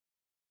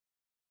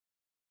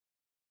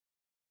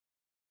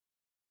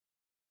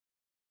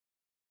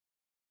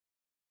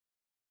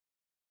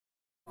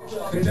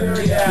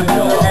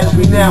As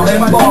we now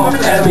embark on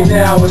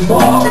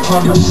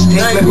the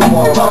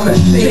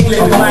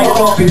stinking life,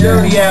 talking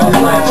dirty out,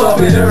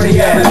 talking dirty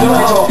out,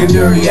 talking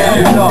dirty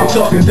out,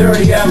 talking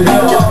dirty out,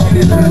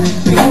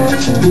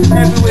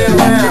 everywhere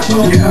around,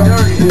 talking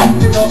dirty,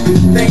 talking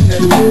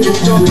thinkness,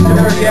 talking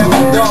dirty out,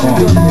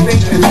 talking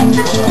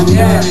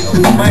yeah,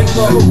 Mike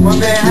Lowe, my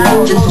man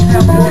Howard,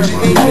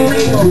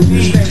 AKA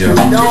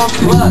Don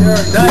Blood,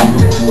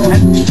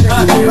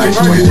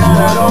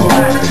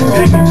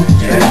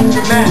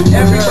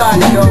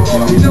 everybody yo,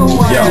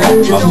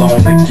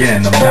 alone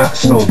again, I'm not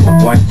sober,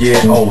 1 year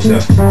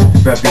older.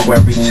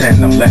 February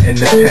 10, I'm letting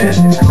the pen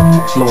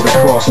float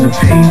across the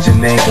page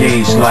and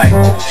engage like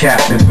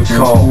Captain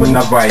Picard when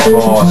I write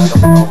bars,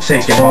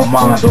 taking my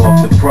mind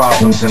off the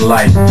problems in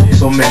life.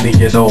 So many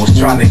of those,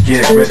 trying to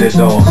get rid of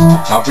those.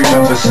 I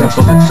remember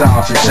simpler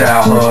times in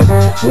childhood,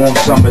 warm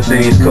summer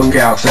days,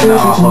 cookouts in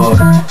our hood,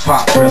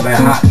 pop grilling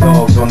hot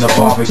dogs on the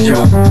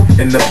barbecue,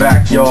 in the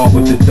backyard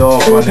with the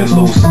dog running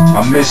loose.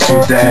 I miss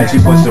you, Dad,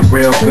 you was a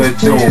real good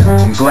dude.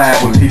 I'm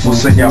glad when people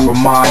say I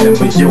remind them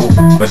of you,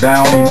 but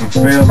I don't even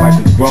feel like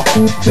a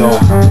grown though.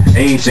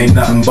 Age ain't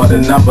nothing but a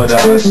number to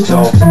us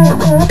though.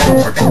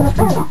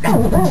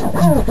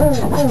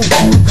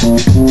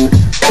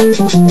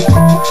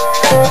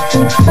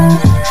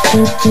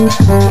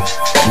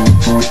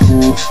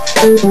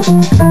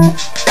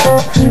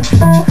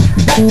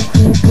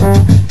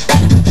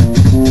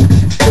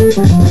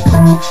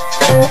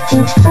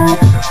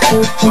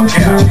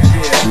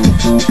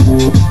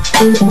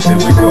 Here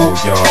we go,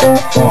 y'all.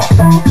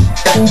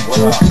 What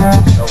up?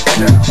 No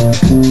doubt.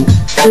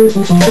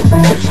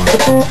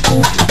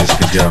 This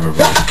together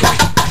real quick.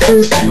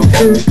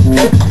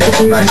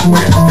 Nice way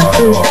to start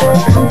off, I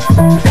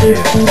think.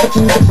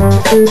 Yeah.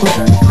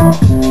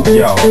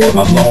 Yo,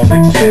 alone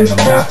again, I'm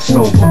not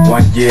sober,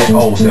 1 year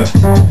older.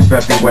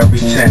 February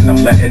 10,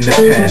 I'm letting the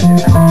pen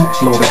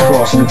float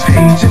across the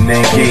page and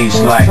engage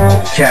like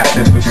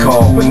Captain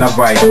Picard when I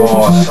write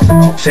bars,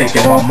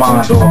 taking my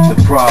mind off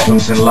the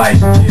problems in life.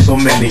 So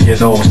many of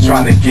those,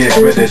 trying to get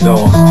rid of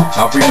those.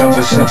 I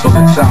remember simpler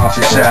times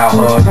in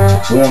childhood,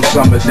 warm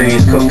summer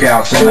days,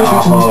 cookouts in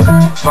our hood,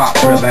 pop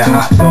grilling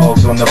hot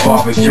dogs on the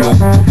barbecue,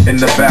 in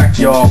the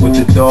backyard with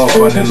the dog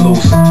running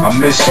loose. I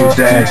miss you,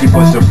 Dad, you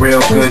was a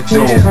real good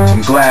dude.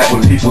 I'm glad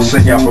when people say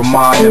I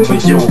remind them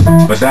of you,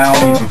 but I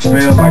don't even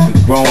feel like a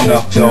grown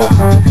up though.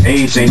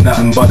 Age ain't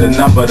nothing but a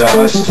number to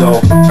us though.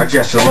 I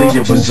guess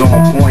Aaliyah was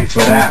on point for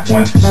that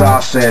one. So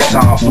I said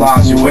time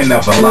flies, you ain't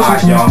never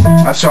lie, young.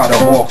 I try to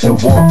walk the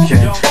walk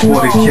in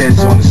for the kids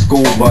on the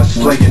school bus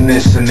playing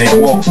this and they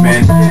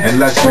Walkman, and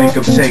let's make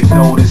them take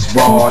notice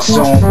raw,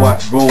 show them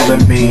what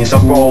rolling means. I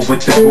roll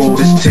with the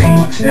rudest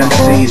team,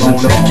 MCs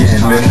and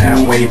looking, been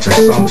that way for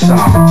some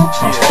time,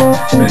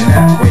 been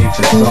that way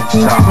for some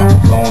time,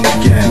 gone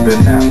again,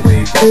 been that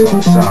way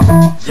for some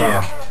time,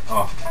 yeah.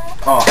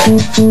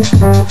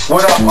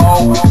 What up,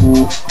 O?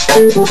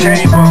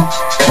 Came up,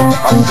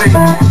 I see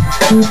you.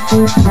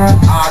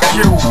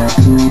 IQ,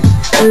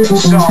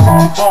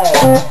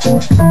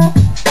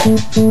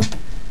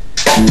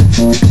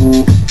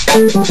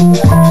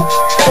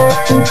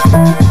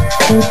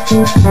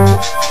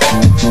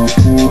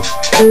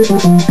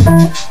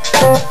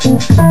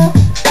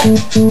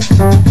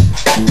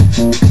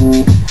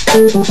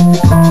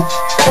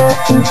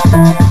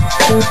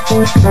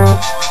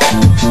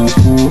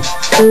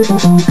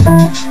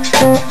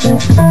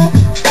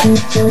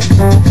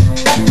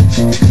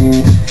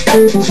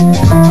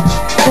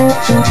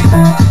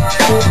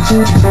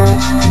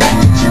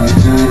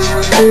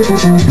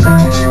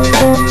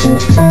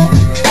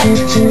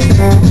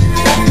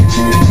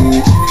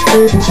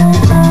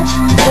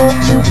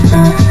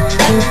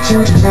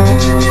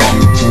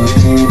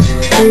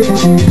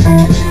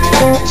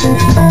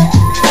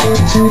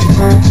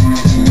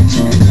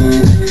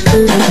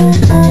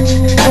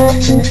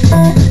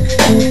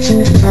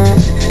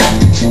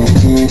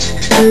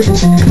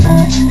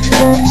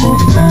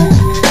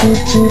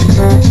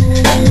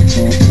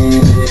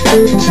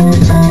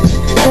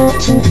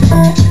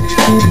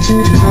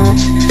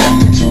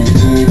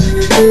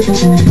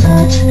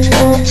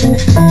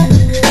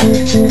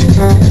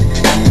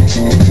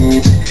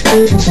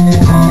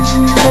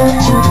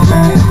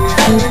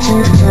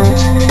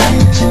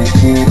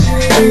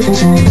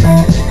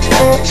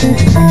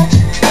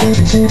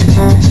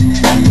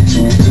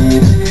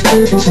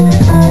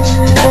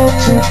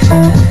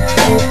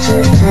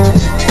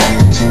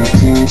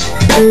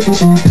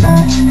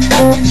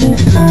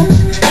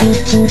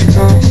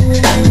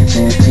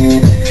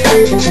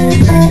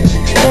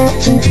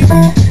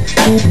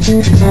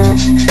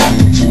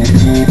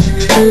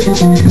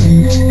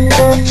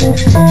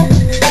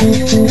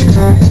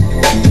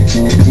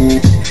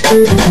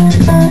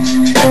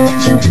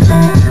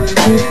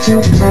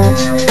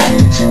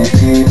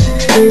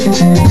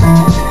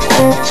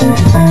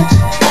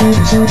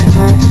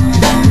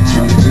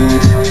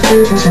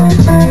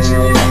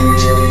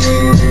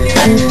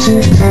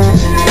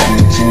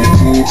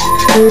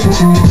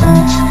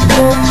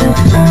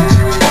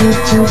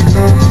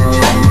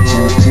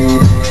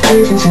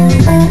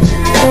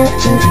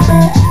 SUN-MON.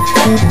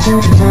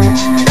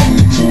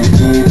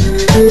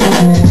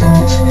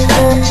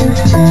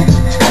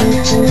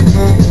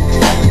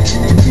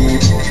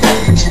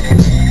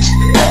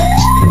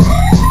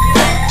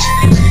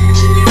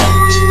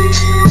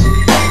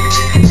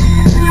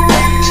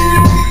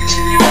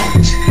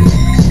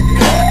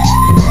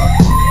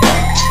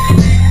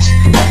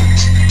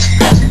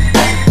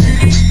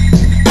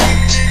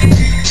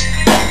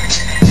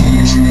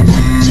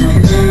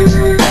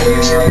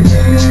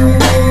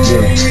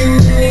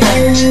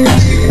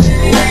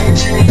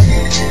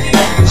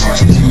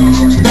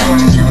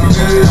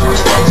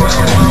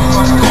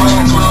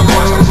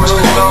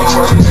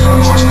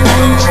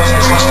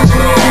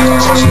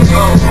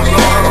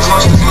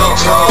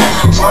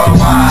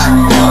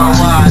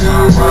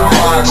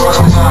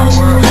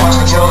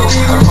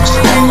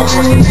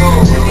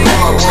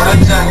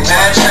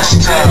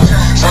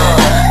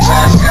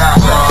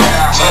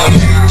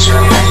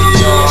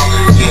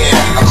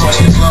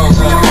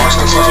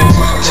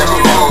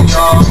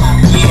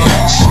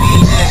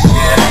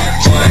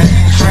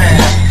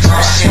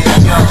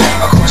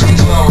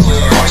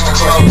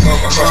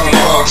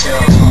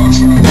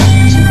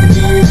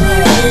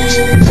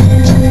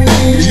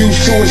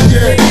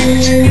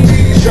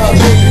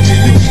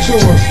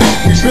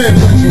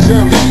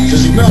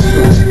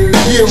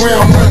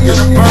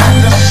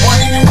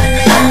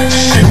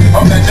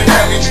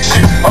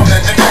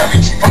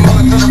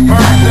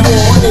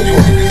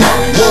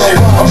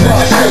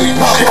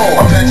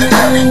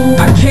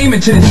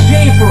 into this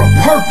game for a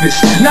purpose,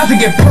 not to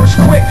get purse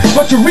quick,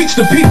 but to reach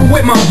the people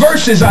with my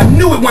verses. I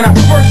knew it when I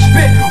first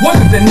spit,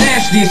 wasn't the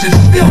nastiest, it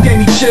still gave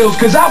me chills,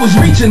 cause I was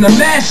reaching the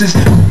masses.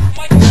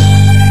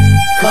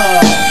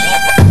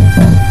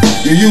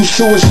 You used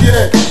to us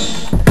yet?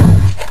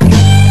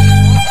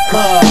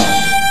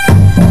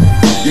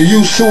 You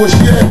used to us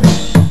yet?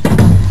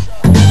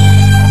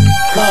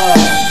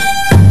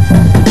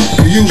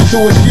 You used to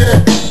us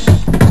yet?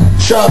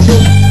 Shout to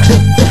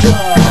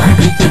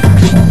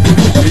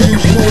you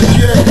used to us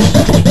yet?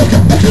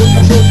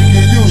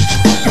 Get used to.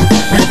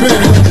 We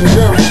been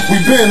legendary, we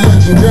been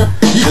legendary.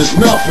 It's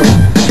nothing.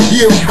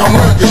 Yeah, I'm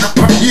rugged.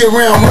 Yeah,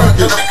 around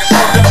rugged.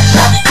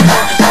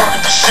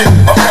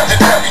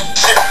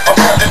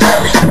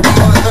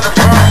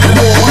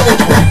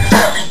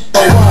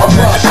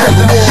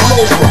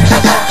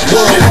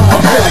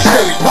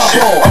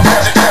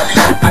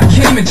 I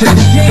came into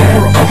this game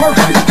for a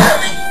purpose.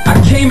 I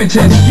came into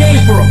this game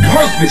for a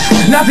purpose,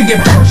 not to get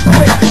purse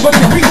quick, but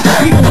to reach the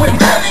people with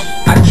me.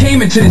 I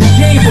came into this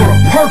game for a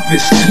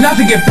purpose, not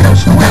to get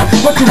purse quick,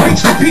 but to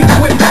reach the people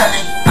with me.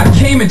 I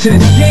came into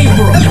this game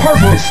for a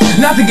purpose,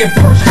 not to get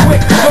purse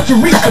quick, but to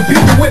reach the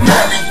people with me.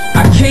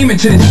 I came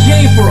into this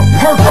game for a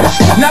purpose,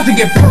 not to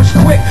get purse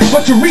quick,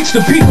 but to reach the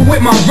people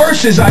with my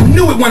verses. I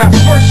knew it when I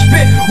first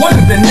spit,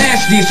 wasn't the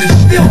nastiest, it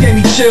still gave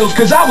me chills,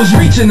 cause I was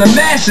reaching the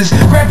masses.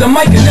 Grabbed the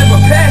mic and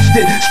never passed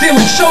it,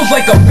 stealing shows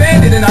like a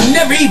bandit, and I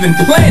never even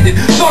planned it.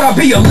 Thought I'd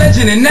be a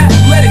legend in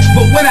athletics,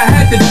 but when I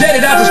had to dead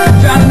it, I just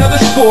found another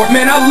sport.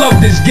 Man, I love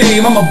this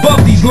game, I'm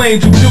above these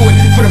lames who do it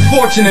for the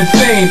fortune and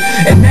fame,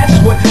 and that's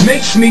what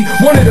makes me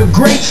one of the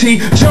greats. He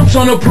jumps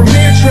on a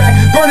premiere track,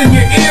 burning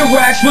your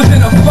earwax, was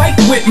in a fight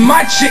with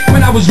my chick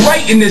when I was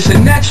writing this,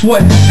 and that's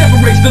what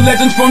separates the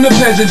legends from the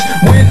peasants.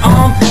 When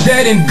I'm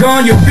dead and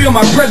gone, you'll feel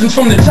my presence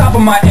from the top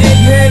of my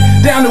egghead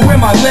down to where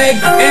my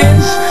leg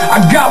ends.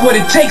 I got what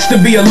it takes to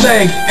be a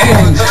leg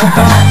end.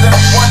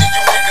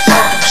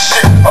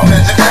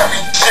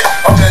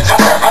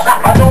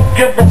 I don't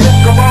give a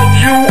fuck about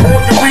you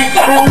or your weak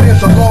crew.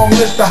 There's a long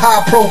list of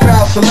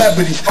high-profile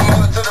celebrities.